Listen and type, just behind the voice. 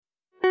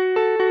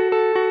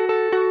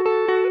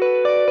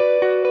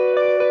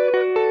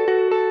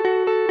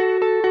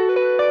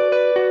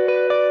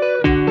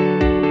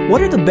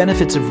What are the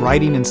benefits of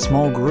writing in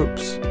small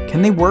groups?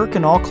 Can they work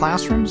in all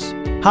classrooms?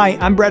 Hi,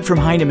 I'm Brett from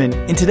Heinemann,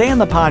 and today on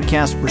the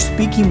podcast, we're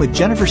speaking with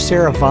Jennifer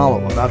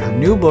Saravallo about her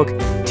new book,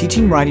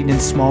 Teaching Writing in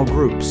Small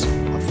Groups,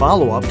 a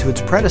follow-up to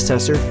its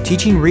predecessor,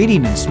 Teaching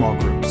Reading in Small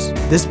Groups.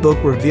 This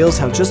book reveals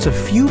how just a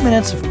few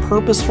minutes of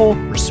purposeful,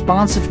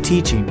 responsive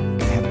teaching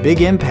can have big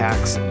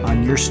impacts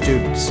on your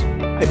students.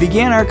 I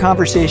began our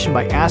conversation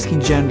by asking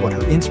Jen what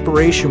her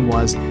inspiration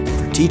was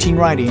for teaching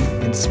writing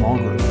in small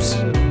groups.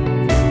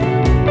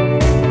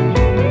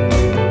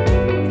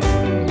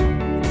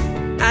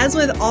 As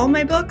with all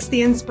my books,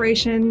 the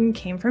inspiration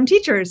came from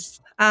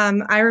teachers.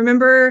 I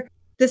remember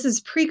this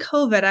is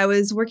pre-COVID. I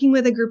was working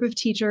with a group of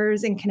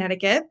teachers in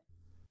Connecticut,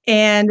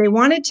 and they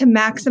wanted to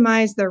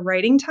maximize their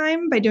writing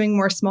time by doing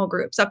more small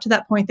groups. Up to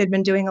that point, they'd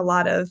been doing a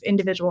lot of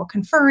individual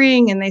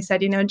conferring, and they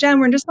said,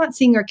 Jen, we're just not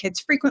seeing our kids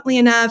frequently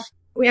enough.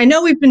 I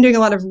know we've been doing a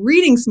lot of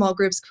reading small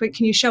groups. Can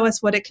you show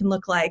us what it can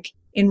look like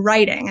in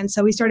writing? And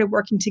so we started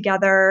working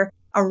together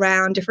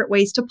around different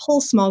ways to pull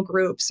small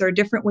groups or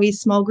different ways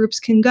small groups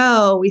can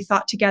go. We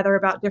thought together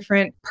about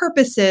different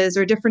purposes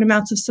or different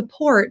amounts of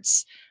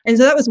supports. And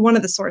so that was one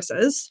of the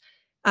sources.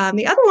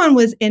 The other one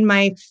was in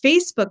my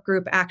Facebook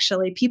group,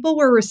 actually. People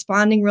were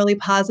responding really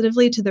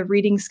positively to the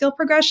reading skill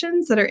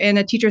progressions that are in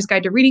A Teacher's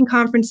Guide to Reading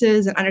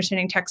Conferences and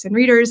Understanding Text and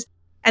Readers.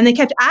 And they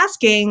kept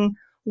asking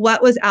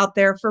what was out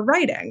there for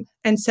writing.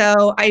 And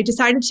so I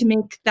decided to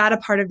make that a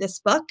part of this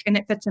book, and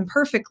it fits in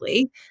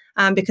perfectly.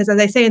 Because as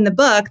I say in the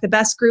book, the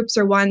best groups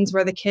are ones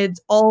where the kids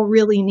all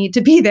really need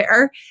to be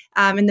there.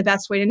 And the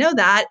best way to know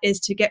that is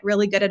to get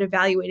really good at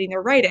evaluating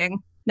their writing,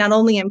 not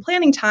only in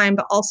planning time,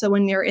 but also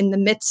when you're in the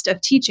midst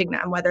of teaching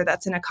them, whether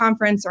that's in a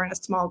conference or in a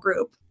small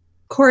group.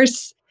 Of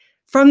course,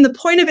 from the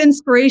point of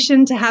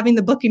inspiration to having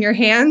the book in your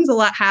hands, a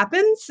lot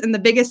happens. And the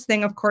biggest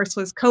thing, of course,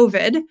 was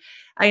COVID.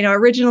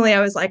 Originally I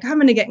was like, I'm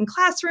going to get in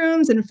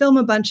classrooms and film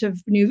a bunch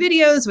of new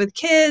videos with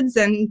kids.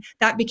 And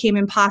that became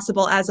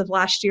impossible as of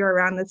last year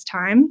around this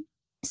time.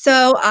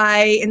 So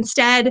I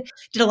instead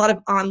did a lot of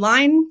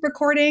online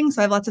recording.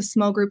 So I have lots of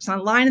small groups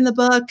online in the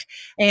book.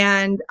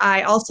 And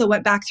I also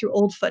went back through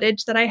old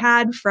footage that I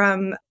had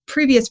from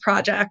previous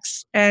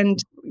projects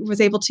and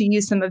was able to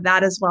use some of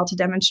that as well to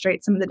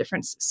demonstrate some of the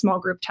different small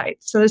group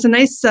types. So there's a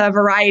nice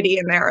variety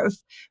in there of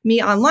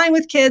me online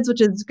with kids, which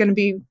is going to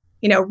be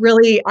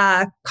really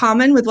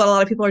common with what a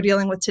lot of people are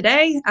dealing with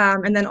today.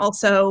 And then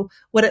also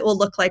what it will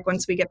look like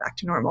once we get back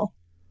to normal.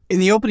 In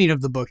the opening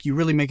of the book, you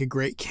really make a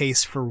great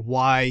case for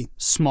why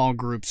small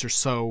groups are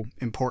so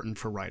important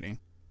for writing.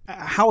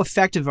 How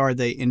effective are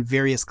they in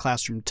various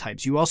classroom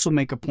types? You also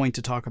make a point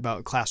to talk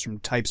about classroom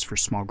types for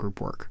small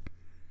group work.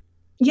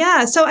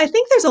 Yeah, so I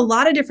think there's a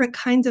lot of different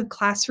kinds of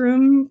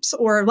classrooms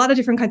or a lot of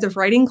different kinds of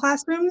writing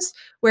classrooms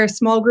where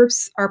small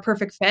groups are a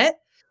perfect fit.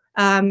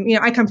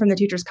 I come from the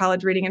Teachers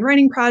College Reading and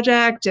Writing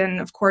Project,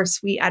 and of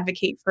course, we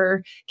advocate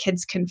for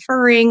kids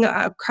conferring.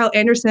 Carl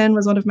Anderson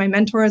was one of my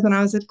mentors when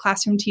I was a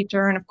classroom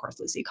teacher, and of course,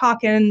 Lucy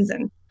Calkins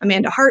and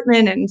Amanda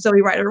Hartman and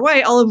Zoe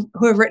Ryder-White, all of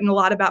who have written a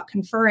lot about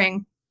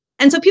conferring.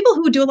 And so people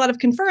who do a lot of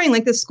conferring,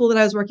 like this school that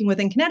I was working with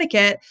in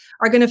Connecticut,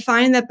 are going to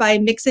find that by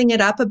mixing it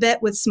up a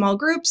bit with small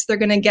groups, they're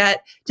going to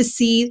get to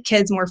see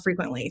kids more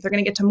frequently. They're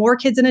going to get to more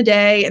kids in a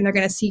day, and they're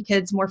going to see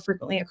kids more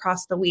frequently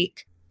across the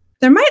week.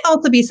 There might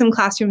also be some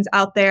classrooms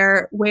out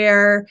there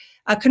where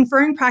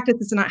conferring practice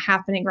is not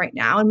happening right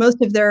now. And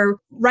most of their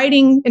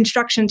writing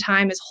instruction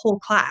time is whole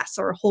class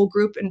or whole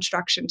group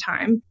instruction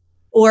time.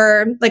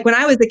 Or like when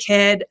I was a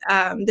kid,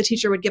 the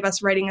teacher would give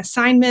us writing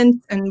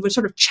assignments and would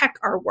sort of check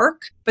our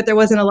work, but there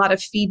wasn't a lot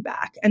of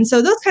feedback. And so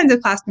those kinds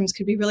of classrooms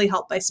could be really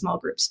helped by small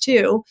groups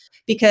too,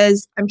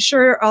 because I'm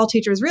sure all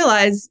teachers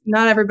realize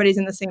not everybody's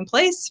in the same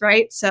place,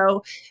 right?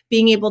 So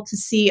being able to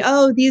see,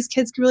 these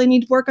kids really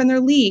need to work on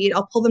their lead,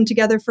 I'll pull them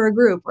together for a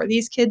group. Or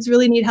these kids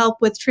really need help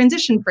with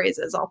transition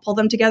phrases, I'll pull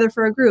them together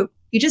for a group.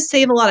 You just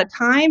save a lot of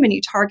time and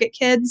you target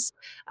kids'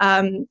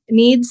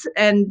 needs,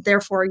 and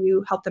therefore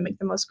you help them make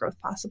the most growth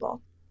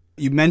possible.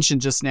 You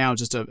mentioned just now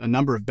just a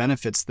number of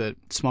benefits that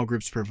small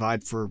groups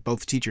provide for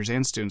both teachers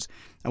and students.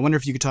 I wonder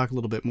if you could talk a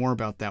little bit more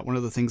about that. One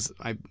of the things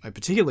I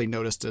particularly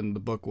noticed in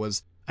the book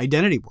was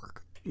identity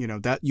work.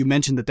 That you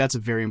mentioned that's a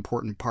very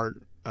important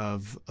part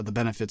of the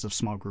benefits of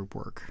small group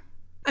work.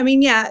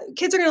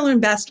 Kids are going to learn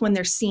best when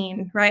they're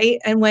seen, right?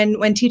 And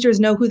when teachers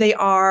know who they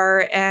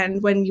are,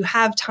 and when you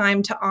have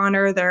time to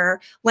honor their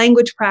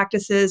language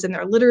practices and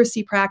their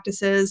literacy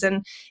practices.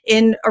 And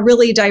in a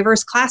really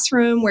diverse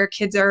classroom where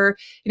kids are,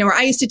 where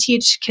I used to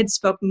teach, kids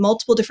spoke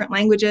multiple different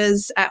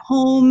languages at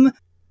home.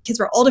 Kids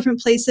were all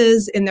different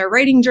places in their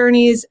writing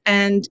journeys,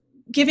 and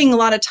giving a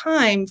lot of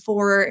time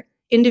for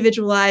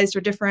individualized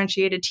or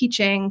differentiated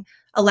teaching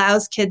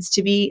allows kids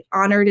to be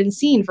honored and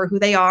seen for who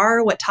they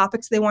are, what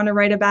topics they want to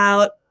write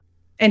about,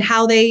 and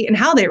how they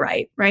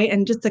write, right?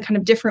 And just the kind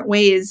of different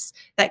ways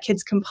that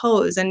kids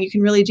compose. And you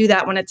can really do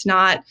that when it's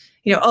not,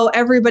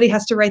 everybody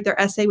has to write their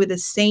essay with the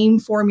same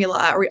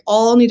formula, or we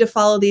all need to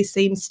follow these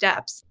same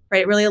steps,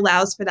 right? It really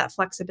allows for that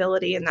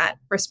flexibility and that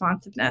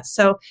responsiveness.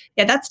 So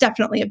yeah, that's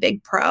definitely a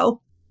big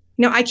pro.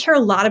 I care a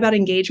lot about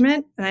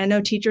engagement, and I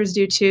know teachers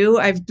do too.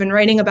 I've been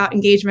writing about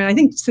engagement, I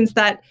think, since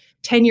that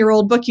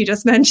 10-year-old book you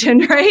just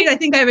mentioned, right? I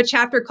think I have a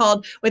chapter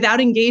called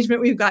Without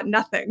Engagement, We've Got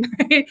Nothing,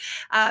 right?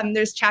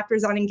 There's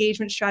chapters on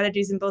engagement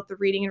strategies in both the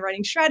Reading and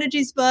Writing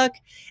Strategies book.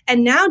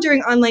 And now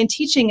during online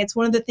teaching, it's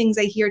one of the things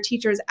I hear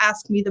teachers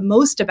ask me the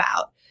most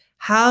about.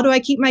 How do I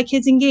keep my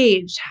kids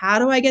engaged? How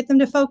do I get them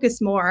to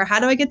focus more?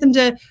 How do I get them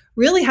to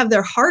really have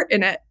their heart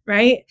in it,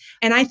 right?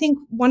 And I think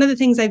one of the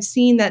things I've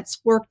seen that's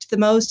worked the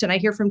most, and I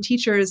hear from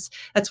teachers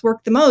that's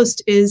worked the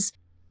most, is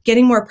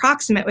getting more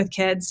proximate with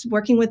kids,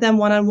 working with them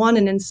one-on-one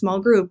and in small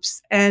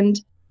groups. And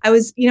I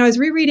was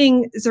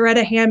rereading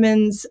Zaretta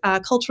Hammond's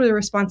Culturally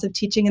Responsive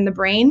Teaching in the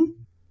Brain.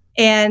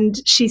 And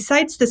she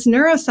cites this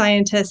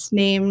neuroscientist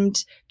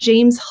named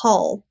James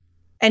Hull.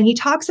 And he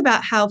talks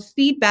about how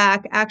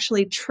feedback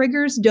actually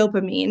triggers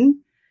dopamine,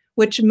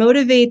 which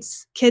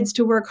motivates kids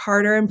to work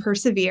harder and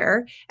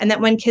persevere. And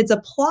that when kids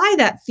apply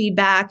that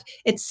feedback,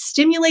 it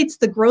stimulates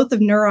the growth of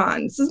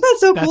neurons. Isn't that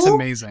so cool? That's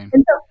amazing.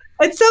 And so,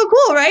 it's so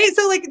cool, right?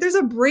 So there's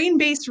a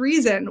brain-based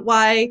reason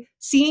why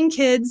seeing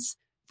kids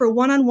for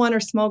one-on-one or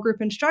small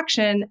group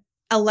instruction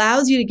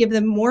allows you to give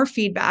them more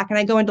feedback. And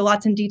I go into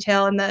lots in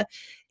detail in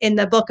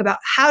the book about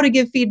how to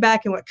give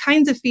feedback and what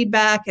kinds of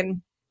feedback,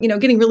 and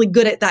getting really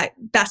good at that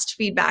best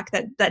feedback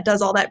that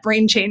does all that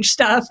brain change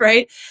stuff,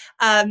 right?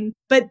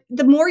 But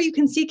the more you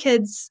can see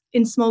kids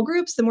in small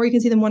groups, the more you can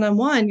see them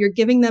one-on-one, you're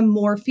giving them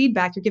more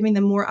feedback, you're giving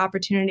them more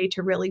opportunity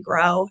to really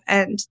grow.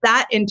 And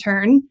that in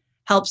turn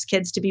helps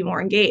kids to be more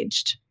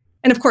engaged.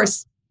 And of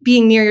course,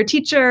 being near your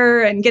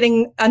teacher and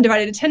getting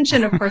undivided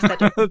attention, of course,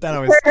 that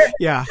always,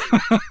 yeah.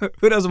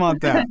 Who doesn't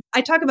want that?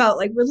 I talk about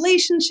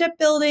relationship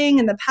building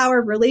and the power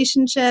of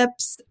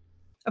relationships.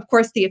 Of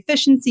course, the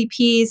efficiency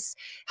piece,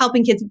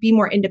 helping kids be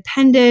more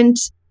independent.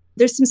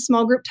 There's some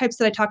small group types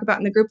that I talk about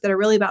in the group that are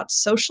really about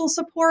social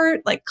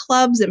support, like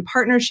clubs and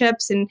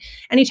partnerships. And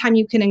anytime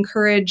you can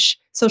encourage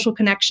social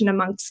connection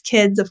amongst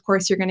kids, of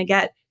course, you're going to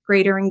get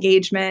greater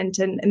engagement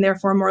and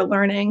therefore more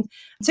learning.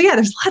 So yeah,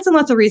 there's lots and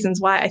lots of reasons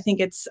why I think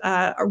it's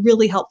a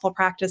really helpful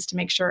practice to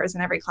make sure is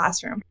in every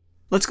classroom.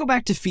 Let's go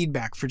back to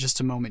feedback for just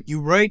a moment. You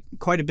write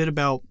quite a bit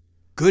about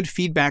good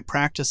feedback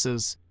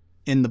practices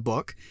in the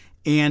book.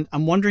 And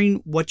I'm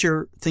wondering what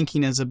your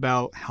thinking is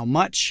about how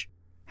much,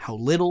 how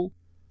little,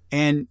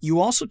 and you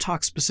also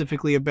talk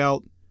specifically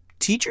about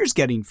teachers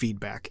getting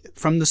feedback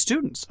from the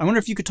students. I wonder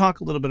if you could talk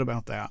a little bit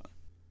about that.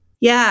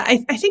 Yeah, I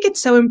think it's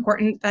so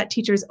important that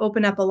teachers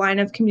open up a line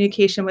of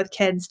communication with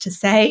kids to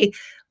say,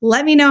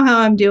 let me know how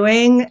I'm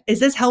doing. Is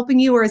this helping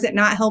you or is it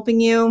not helping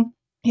you?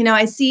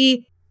 I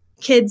see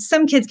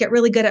some kids get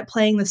really good at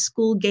playing the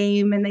school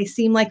game and they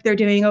seem like they're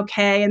doing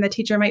okay. And the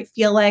teacher might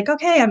feel like,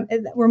 okay,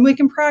 we're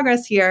making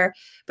progress here.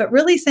 But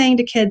really saying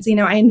to kids,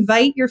 I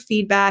invite your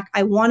feedback.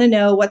 I want to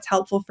know what's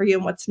helpful for you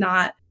and what's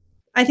not.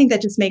 I think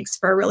that just makes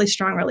for a really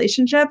strong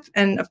relationship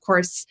and, of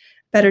course,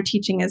 better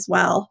teaching as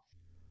well.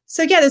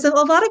 So yeah, there's a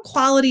lot of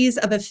qualities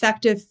of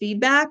effective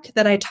feedback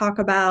that I talk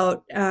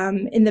about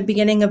in the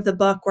beginning of the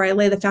book, where I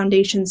lay the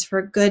foundations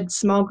for good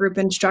small group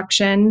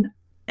instruction.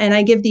 And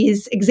I give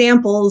these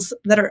examples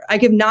I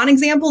give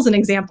non-examples and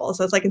examples.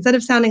 So it's instead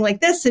of sounding like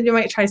this, you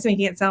might try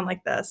making it sound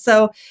like this.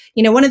 So,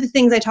 one of the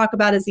things I talk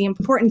about is the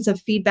importance of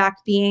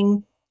feedback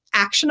being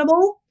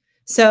actionable.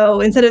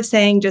 So instead of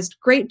saying just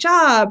great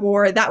job,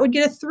 or that would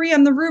get a 3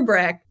 on the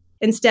rubric,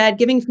 instead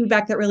giving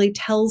feedback that really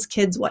tells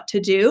kids what to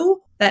do,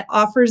 that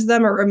offers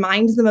them or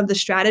reminds them of the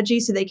strategy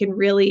so they can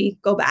really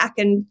go back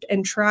and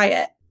try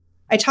it.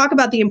 I talk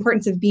about the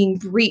importance of being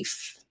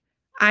brief.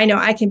 I know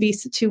I can be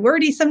too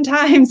wordy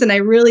sometimes, and I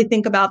really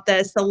think about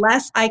this. The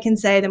less I can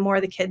say, the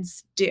more the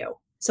kids do.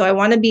 So I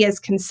want to be as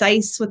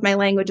concise with my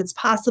language as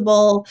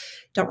possible.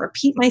 Don't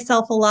repeat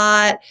myself a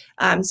lot.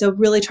 So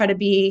really try to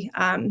be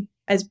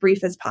as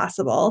brief as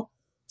possible.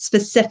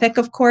 Specific,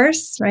 of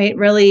course, right?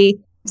 Really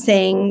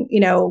saying,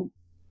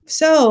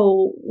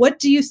 so what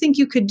do you think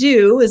you could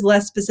do is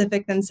less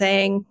specific than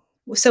saying,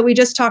 so we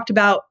just talked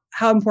about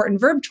how important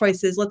verb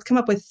choice is. Let's come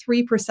up with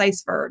 3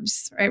 precise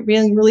verbs, right?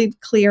 Really, really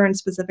clear and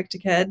specific to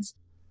kids.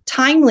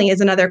 Timely is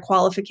another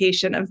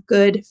qualification of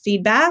good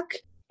feedback.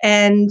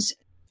 And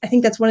I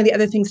think that's one of the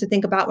other things to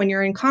think about when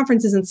you're in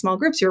conferences and small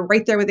groups. You're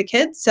right there with the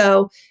kids.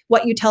 So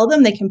what you tell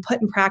them, they can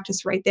put in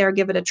practice right there,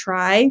 give it a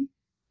try.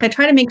 I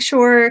try to make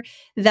sure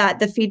that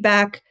the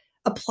feedback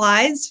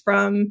applies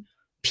from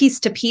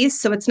piece to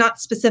piece. So it's not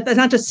specific, it's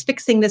not just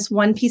fixing this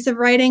one piece of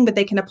writing, but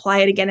they can apply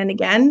it again and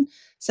again.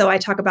 So I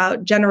talk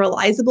about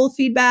generalizable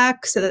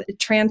feedback so that it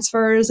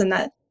transfers and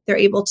that they're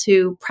able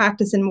to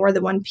practice in more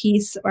than one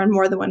piece or in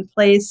more than one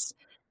place.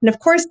 And of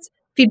course,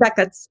 feedback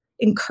that's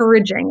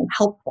encouraging and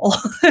helpful,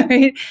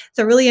 right?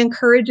 So it really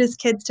encourages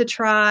kids to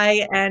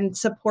try and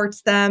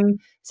supports them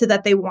so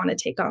that they want to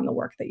take on the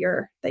work that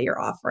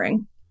you're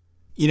offering.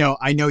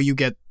 I know you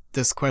get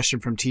this question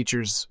from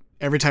teachers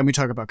every time we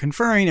talk about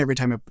conferring, every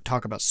time we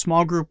talk about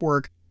small group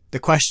work. The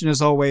question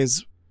is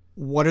always,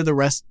 what are the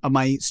rest of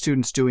my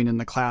students doing in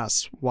the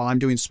class while I'm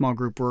doing small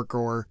group work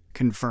or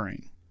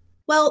conferring?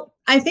 Well,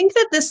 I think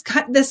that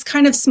this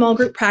kind of small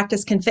group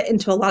practice can fit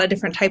into a lot of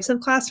different types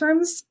of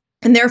classrooms.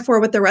 And therefore,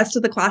 what the rest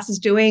of the class is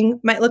doing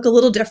might look a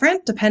little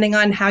different depending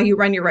on how you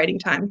run your writing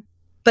time.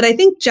 But I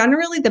think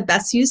generally the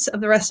best use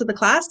of the rest of the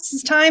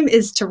class's time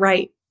is to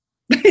write.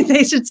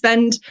 They should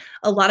spend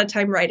a lot of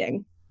time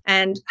writing.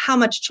 And how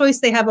much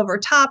choice they have over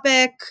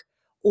topic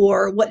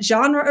or what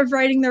genre of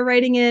writing they're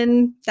writing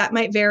in, that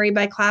might vary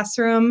by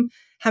classroom.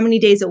 How many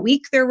days a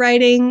week they're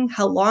writing,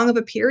 how long of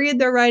a period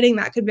they're writing,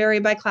 that could vary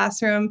by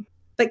classroom.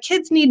 But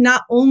kids need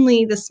not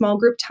only the small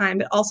group time,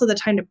 but also the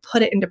time to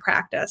put it into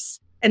practice.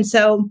 And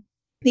so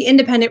the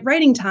independent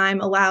writing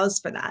time allows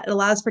for that. It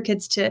allows for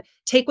kids to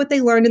take what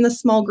they learned in the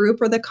small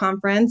group or the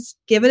conference,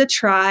 give it a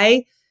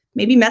try,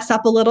 maybe mess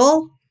up a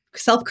little,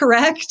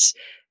 self-correct,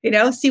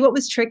 see what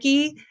was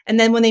tricky. And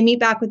then when they meet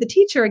back with the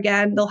teacher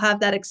again, they'll have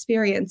that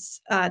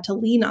experience to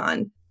lean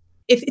on.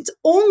 If it's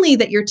only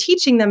that you're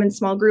teaching them in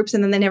small groups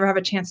and then they never have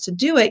a chance to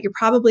do it, you're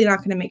probably not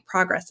going to make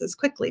progress as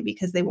quickly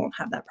because they won't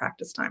have that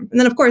practice time. And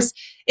then, of course,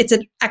 it's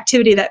an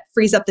activity that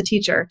frees up the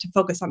teacher to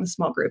focus on the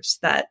small groups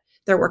that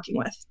they're working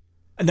with.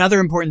 Another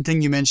important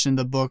thing you mentioned in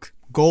the book,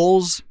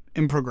 goals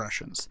and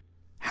progressions.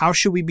 How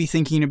should we be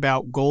thinking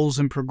about goals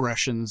and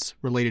progressions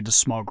related to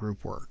small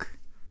group work?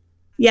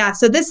 Yeah,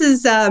 so this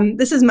is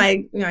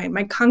my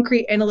my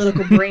concrete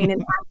analytical brain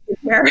in action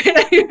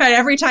here.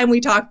 Every time we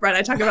talk, Brett,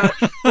 I talk about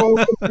goals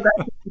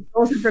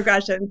and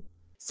progression.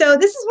 So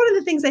this is one of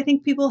the things I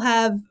think people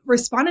have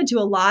responded to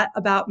a lot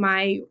about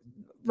my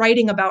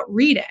writing about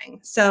reading.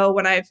 So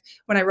when I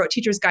wrote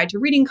Teacher's Guide to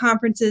Reading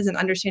Conferences and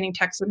Understanding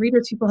Text and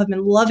Readers, people have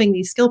been loving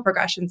these skill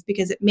progressions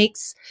because it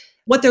makes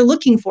what they're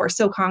looking for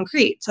so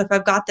concrete. So if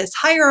I've got this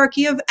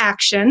hierarchy of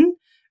action,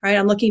 right,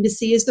 I'm looking to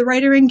see, is the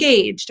writer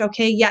engaged?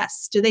 Okay,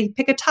 yes. Do they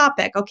pick a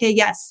topic? Okay,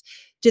 yes.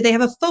 Do they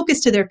have a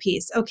focus to their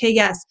piece? Okay,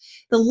 yes.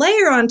 The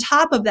layer on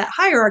top of that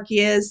hierarchy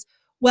is,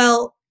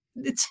 well,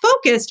 it's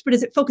focused, but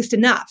is it focused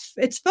enough?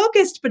 It's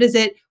focused, but is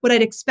it what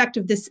I'd expect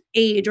of this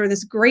age or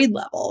this grade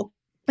level?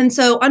 And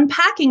so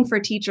unpacking for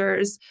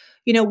teachers,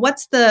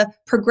 what's the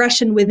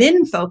progression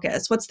within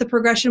focus? What's the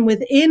progression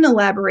within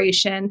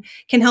elaboration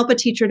can help a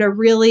teacher to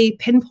really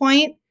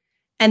pinpoint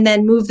and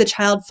then move the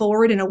child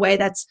forward in a way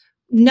that's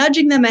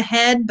nudging them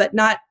ahead, but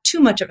not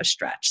too much of a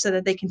stretch so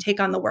that they can take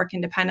on the work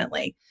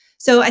independently.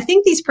 So I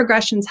think these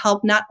progressions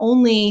help not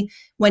only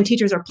when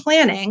teachers are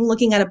planning,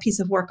 looking at a piece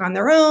of work on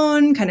their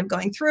own, kind of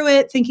going through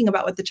it, thinking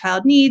about what the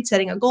child needs,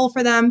 setting a goal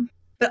for them,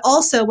 but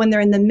also when they're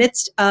in the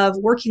midst of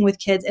working with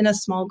kids in a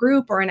small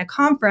group or in a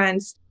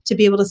conference to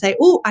be able to say,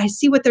 oh, I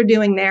see what they're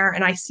doing there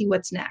and I see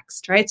what's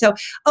next, right? So,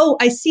 oh,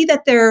 I see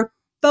that they're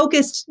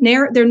focused,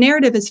 their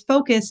narrative is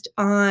focused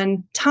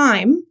on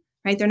time,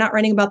 right? They're not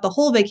writing about the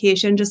whole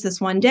vacation, just this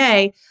one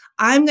day.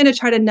 I'm going to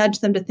try to nudge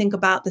them to think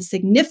about the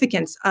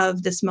significance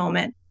of this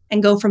moment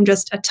and go from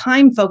just a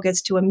time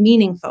focus to a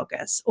meaning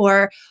focus.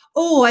 Or,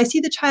 oh, I see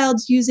the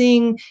child's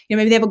using,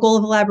 maybe they have a goal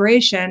of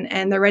elaboration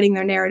and they're writing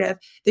their narrative.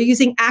 They're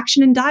using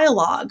action and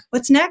dialogue.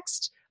 What's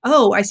next?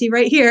 Oh, I see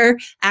right here,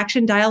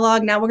 action,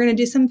 dialogue. Now we're going to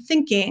do some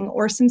thinking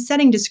or some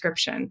setting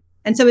description.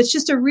 And so it's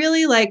just a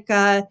really like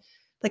a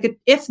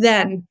if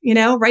then,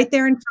 right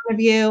there in front of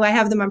you. I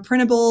have them on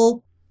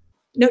printable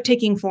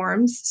note-taking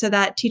forms so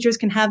that teachers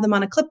can have them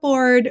on a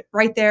clipboard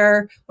right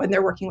there when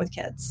they're working with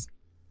kids.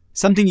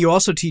 Something you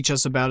also teach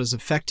us about is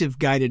effective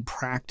guided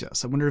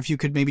practice. I wonder if you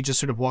could maybe just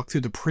sort of walk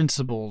through the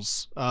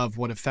principles of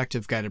what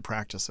effective guided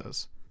practice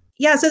is.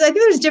 Yeah, so I think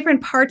there's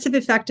different parts of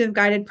effective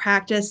guided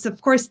practice.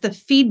 Of course, the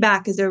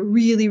feedback is a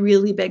really,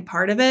 really big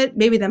part of it,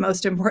 maybe the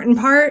most important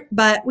part,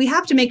 but we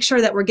have to make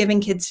sure that we're giving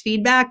kids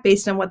feedback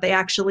based on what they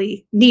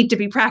actually need to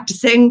be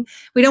practicing.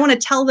 We don't want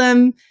to tell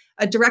them,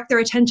 direct their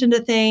attention to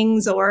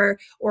things or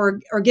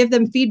give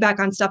them feedback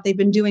on stuff they've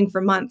been doing for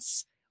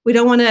months. We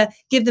don't want to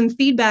give them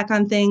feedback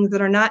on things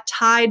that are not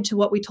tied to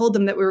what we told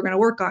them that we were going to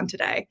work on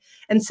today.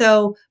 And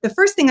so the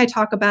first thing I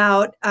talk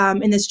about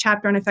in this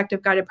chapter on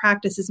effective guided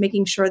practice is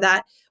making sure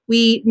that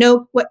we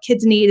know what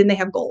kids need and they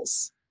have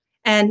goals.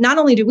 And not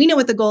only do we know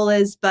what the goal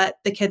is, but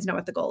the kids know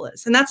what the goal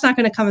is. And that's not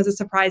going to come as a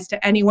surprise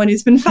to anyone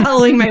who's been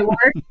following my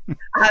work.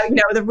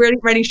 The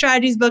Writing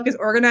Strategies book is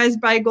organized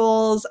by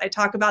goals. I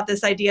talk about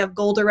this idea of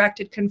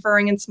goal-directed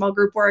conferring in small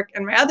group work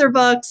in my other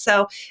books.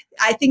 So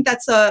I think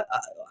that's a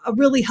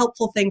really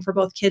helpful thing for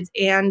both kids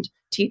and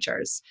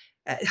teachers.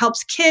 It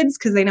helps kids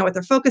because they know what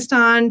they're focused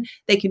on.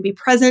 They can be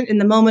present in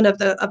the moment of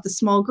the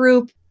small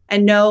group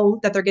and know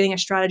that they're getting a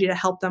strategy to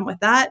help them with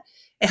that.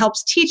 It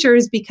helps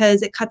teachers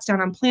because it cuts down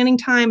on planning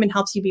time and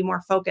helps you be more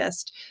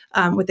focused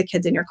with the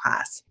kids in your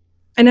class.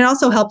 And it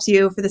also helps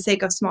you, for the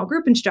sake of small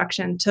group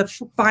instruction, to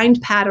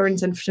find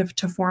patterns and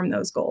to form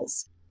those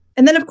goals.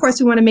 And then, of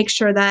course, we want to make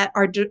sure that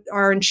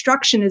our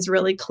instruction is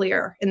really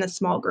clear in the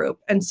small group.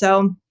 And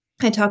so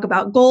I talk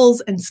about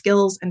goals and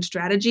skills and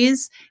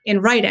strategies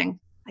in writing.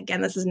 Again,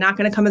 this is not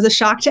going to come as a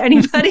shock to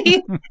anybody.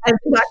 I've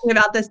been talking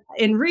about this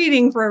in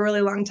reading for a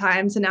really long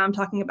time. So now I'm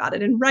talking about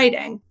it in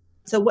writing.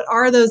 So what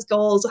are those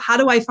goals? How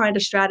do I find a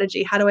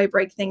strategy? How do I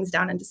break things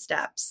down into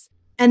steps?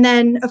 And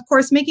then, of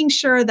course, making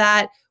sure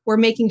that we're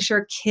making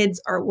sure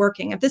kids are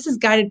working. If this is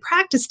guided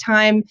practice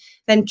time,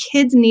 then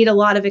kids need a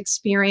lot of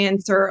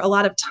experience or a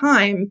lot of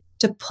time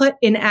to put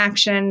in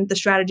action the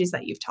strategies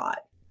that you've taught.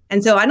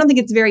 And so I don't think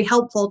it's very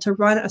helpful to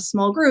run a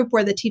small group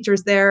where the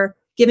teacher's there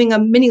giving a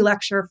mini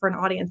lecture for an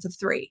audience of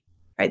 3.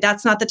 Right?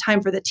 That's not the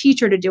time for the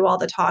teacher to do all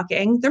the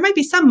talking. There might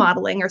be some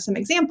modeling or some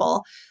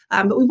example,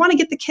 but we want to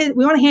get the kids,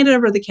 we want to hand it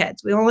over to the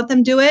kids. We want to let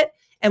them do it.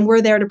 And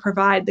we're there to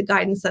provide the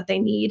guidance that they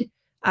need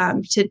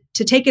to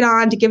take it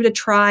on, to give it a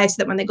try so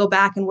that when they go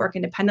back and work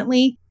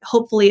independently,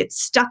 hopefully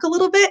it's stuck a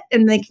little bit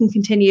and they can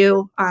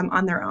continue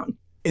on their own.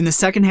 In the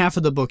second half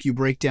of the book, you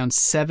break down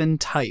 7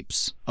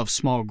 types of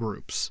small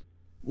groups.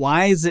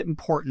 Why is it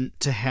important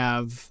to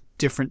have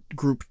different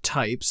group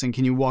types? And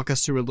can you walk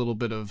us through a little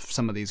bit of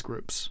some of these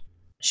groups?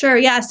 Sure.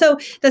 Yeah. So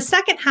the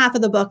second half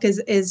of the book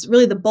is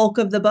really the bulk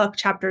of the book,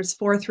 chapters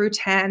 4 through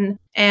 10.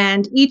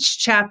 And each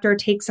chapter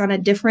takes on a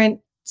different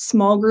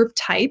small group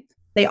type.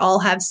 They all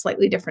have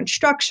slightly different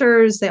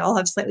structures. They all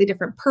have slightly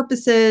different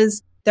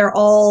purposes.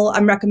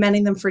 I'm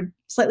recommending them for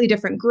slightly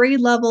different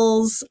grade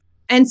levels.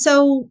 And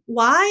so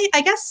why?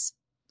 I guess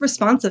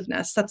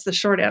responsiveness, that's the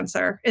short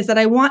answer, is that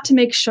I want to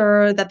make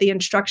sure that the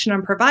instruction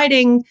I'm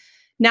providing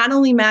not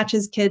only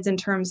matches kids in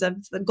terms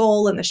of the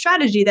goal and the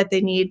strategy that they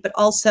need, but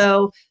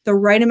also the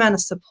right amount of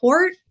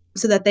support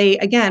so that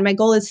my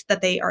goal is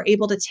that they are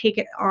able to take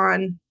it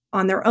on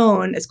their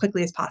own as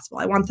quickly as possible.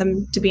 I want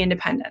them to be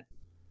independent.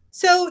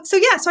 So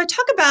I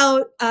talk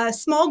about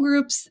small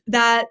groups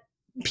that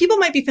people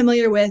might be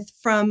familiar with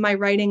from my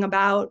writing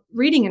about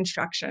reading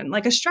instruction,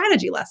 like a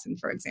strategy lesson,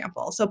 for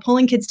example. So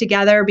pulling kids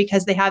together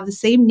because they have the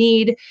same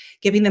need,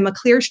 giving them a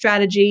clear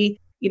strategy,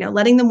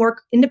 letting them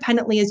work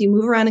independently as you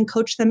move around and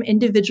coach them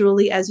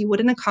individually as you would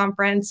in a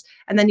conference,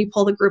 and then you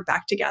pull the group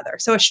back together.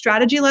 So a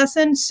strategy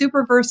lesson,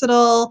 super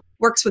versatile,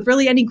 works with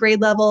really any grade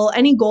level,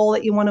 any goal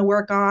that you want to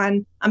work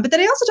on. But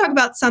then I also talk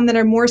about some that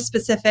are more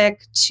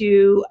specific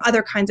to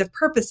other kinds of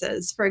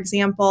purposes. For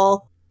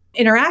example,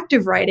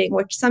 interactive writing,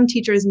 which some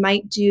teachers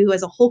might do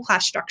as a whole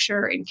class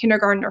structure in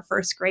kindergarten or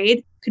first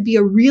grade, could be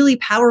a really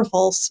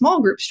powerful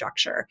small group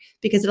structure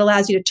because it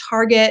allows you to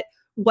target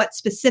what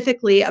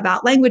specifically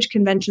about language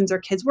conventions are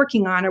kids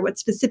working on, or what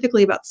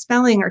specifically about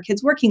spelling are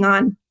kids working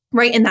on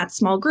right in that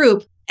small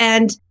group.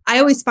 And I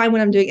always find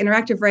when I'm doing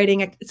interactive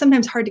writing, it's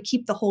sometimes hard to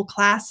keep the whole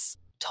class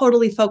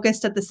totally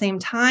focused at the same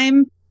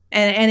time.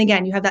 And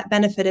again, you have that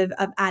benefit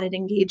of added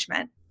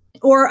engagement.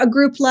 Or a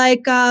group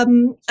like a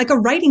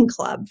writing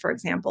club, for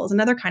example, is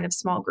another kind of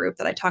small group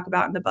that I talk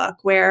about in the book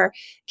where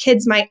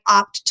kids might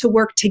opt to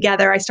work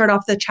together. I start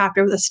off the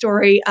chapter with a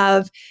story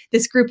of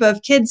this group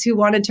of kids who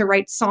wanted to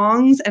write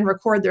songs and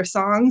record their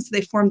songs.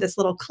 They formed this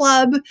little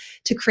club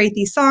to create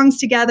these songs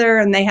together.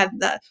 And they had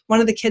one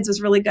of the kids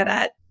was really good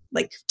at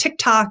like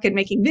TikTok and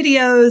making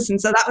videos.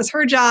 And so that was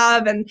her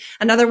job. And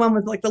another one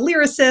was like the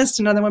lyricist,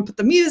 another one put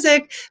the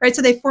music, right?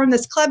 So they formed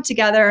this club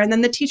together, and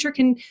then the teacher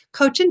can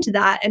coach into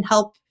that and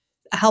help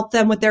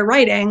them with their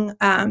writing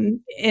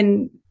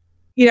in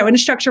a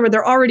structure where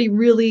they're already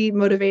really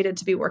motivated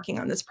to be working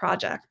on this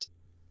project.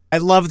 I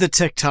love the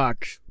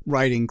TikTok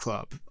writing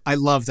club. I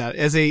love that.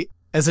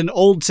 As an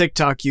old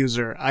TikTok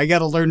user, I got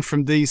to learn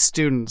from these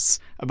students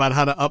about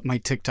how to up my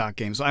TikTok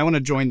game. So I want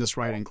to join this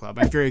writing club.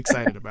 I'm very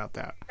excited about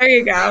that. There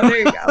you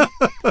go.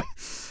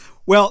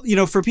 Well,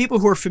 for people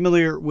who are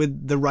familiar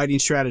with the Writing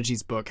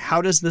Strategies book,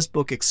 how does this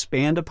book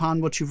expand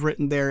upon what you've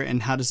written there,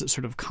 and how does it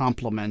sort of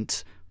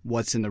complement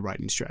what's in the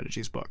Writing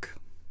Strategies book?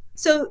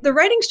 So the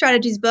Writing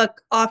Strategies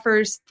book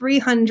offers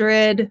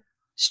 300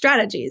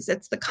 strategies.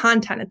 It's the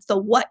content, it's the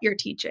what you're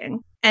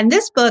teaching. And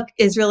this book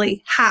is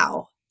really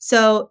how.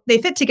 So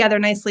they fit together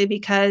nicely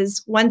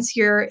because once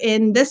you're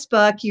in this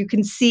book, you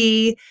can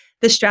see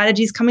the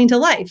strategies coming to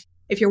life.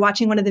 If you're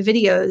watching one of the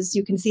videos,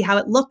 you can see how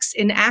it looks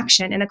in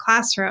action in a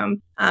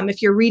classroom.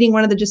 If you're reading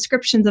one of the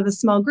descriptions of a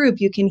small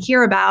group, you can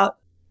hear about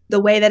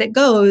the way that it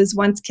goes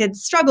once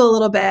kids struggle a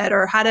little bit,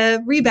 or how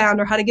to rebound,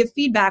 or how to give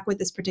feedback with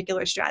this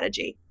particular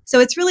strategy. So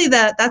it's really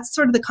that's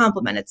sort of the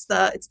complement. It's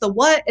the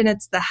what and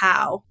it's the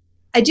how.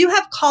 I do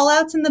have call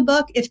outs in the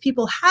book if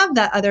people have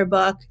that other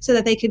book so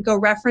that they could go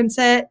reference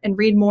it and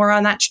read more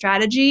on that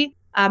strategy.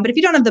 But if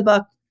you don't have the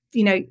book,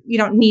 you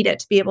don't need it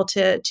to be able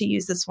to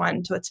use this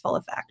one to its full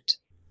effect.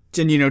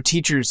 And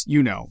teachers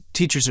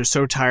are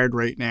so tired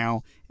right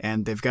now,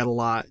 and they've got a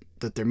lot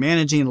that they're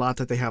managing, a lot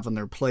that they have on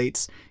their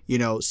plates.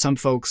 Some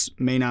folks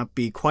may not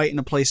be quite in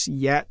a place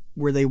yet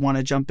where they want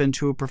to jump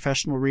into a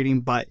professional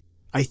reading, but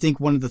I think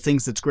one of the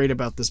things that's great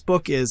about this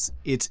book is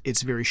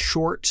it's very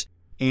short,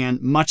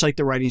 and much like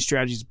the Writing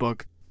Strategies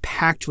book,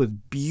 packed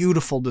with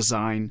beautiful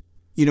design.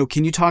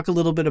 Can you talk a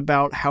little bit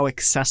about how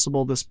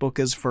accessible this book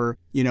is for,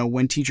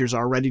 when teachers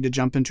are ready to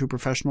jump into a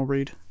professional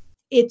read?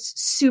 It's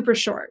super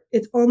short.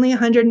 It's only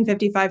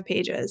 155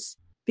 pages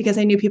because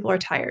I knew people are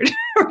tired,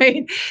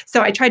 right?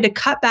 So I tried to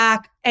cut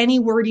back any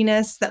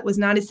wordiness that was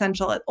not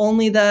essential.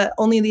 Only the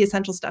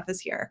essential stuff is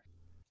here.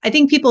 I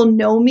think people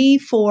know me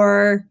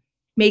for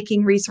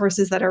making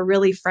resources that are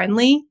really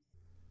friendly.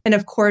 And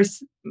of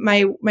course,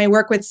 my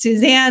work with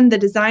Suzanne, the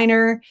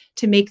designer,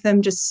 to make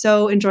them just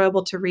so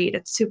enjoyable to read.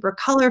 It's super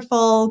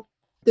colorful.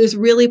 There's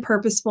really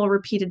purposeful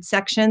repeated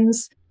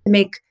sections to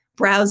make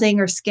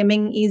browsing or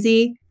skimming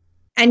easy.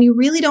 And you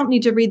really don't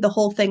need to read the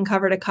whole thing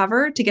cover to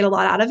cover to get a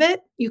lot out of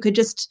it. You could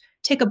just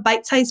take a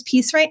bite-sized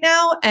piece right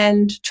now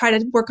and try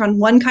to work on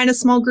one kind of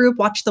small group,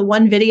 watch the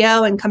one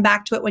video and come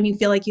back to it when you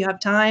feel like you have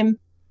time.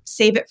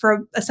 Save it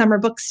for a summer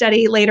book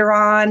study later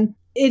on.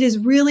 It is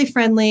really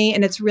friendly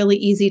and it's really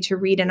easy to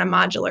read in a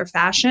modular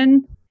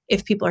fashion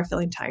if people are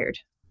feeling tired.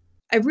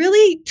 I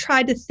really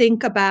tried to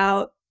think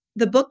about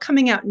the book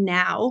coming out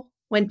now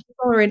when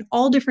people are in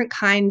all different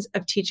kinds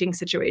of teaching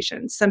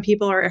situations. Some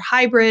people are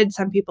hybrid,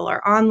 some people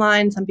are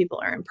online, some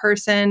people are in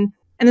person.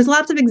 And there's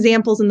lots of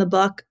examples in the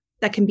book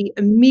that can be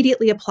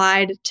immediately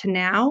applied to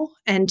now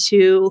and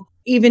to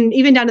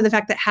even down to the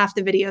fact that half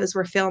the videos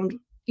were filmed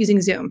using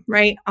Zoom,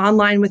 right?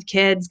 Online with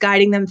kids,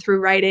 guiding them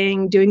through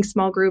writing, doing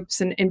small groups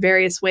in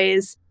various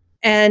ways.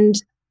 And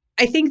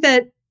I think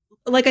that,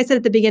 like I said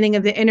at the beginning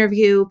of the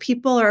interview,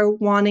 people are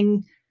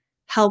wanting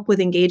help with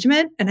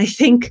engagement. And I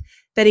think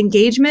that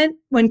engagement,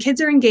 when kids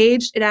are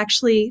engaged, it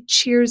actually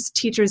cheers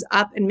teachers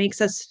up and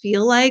makes us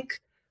feel like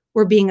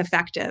we're being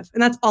effective.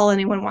 And that's all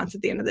anyone wants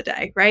at the end of the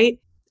day, right?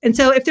 And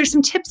so if there's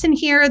some tips in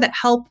here that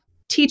help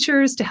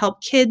teachers, to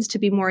help kids to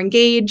be more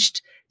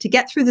engaged, to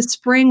get through the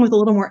spring with a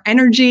little more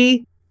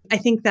energy, I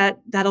think that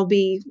that'll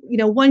be,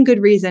 one good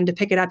reason to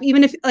pick it up.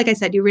 Even if, like I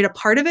said, you read a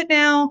part of it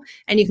now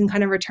and you can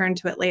kind of return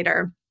to it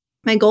later.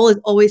 My goal is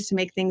always to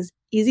make things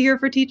easier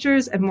for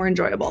teachers and more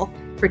enjoyable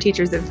for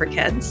teachers and for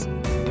kids.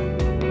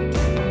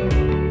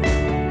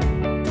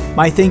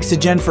 My thanks to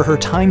Jen for her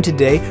time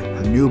today.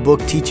 Her new book,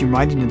 Teaching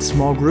Writing in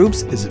Small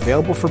Groups, is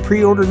available for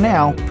pre-order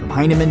now from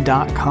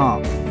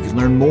Heinemann.com. You can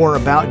learn more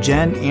about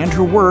Jen and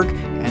her work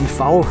and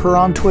follow her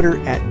on Twitter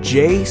at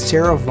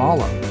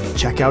 @JSarahValo.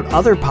 Check out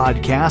other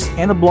podcasts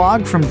and a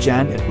blog from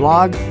Jen at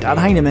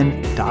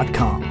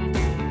blog.heinemann.com.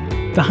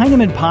 The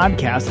Heinemann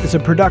Podcast is a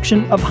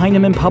production of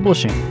Heinemann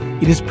Publishing.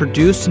 It is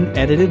produced and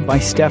edited by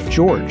Steph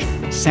George.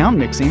 Sound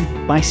mixing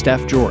by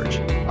Steph George.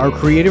 Our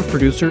creative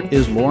producer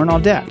is Lauren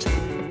Audette.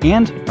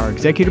 And our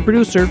executive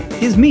producer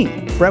is me,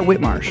 Brett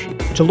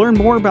Whitmarsh. To learn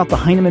more about the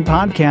Heinemann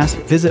Podcast,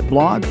 visit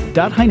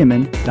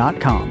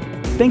blog.heinemann.com.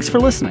 Thanks for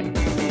listening.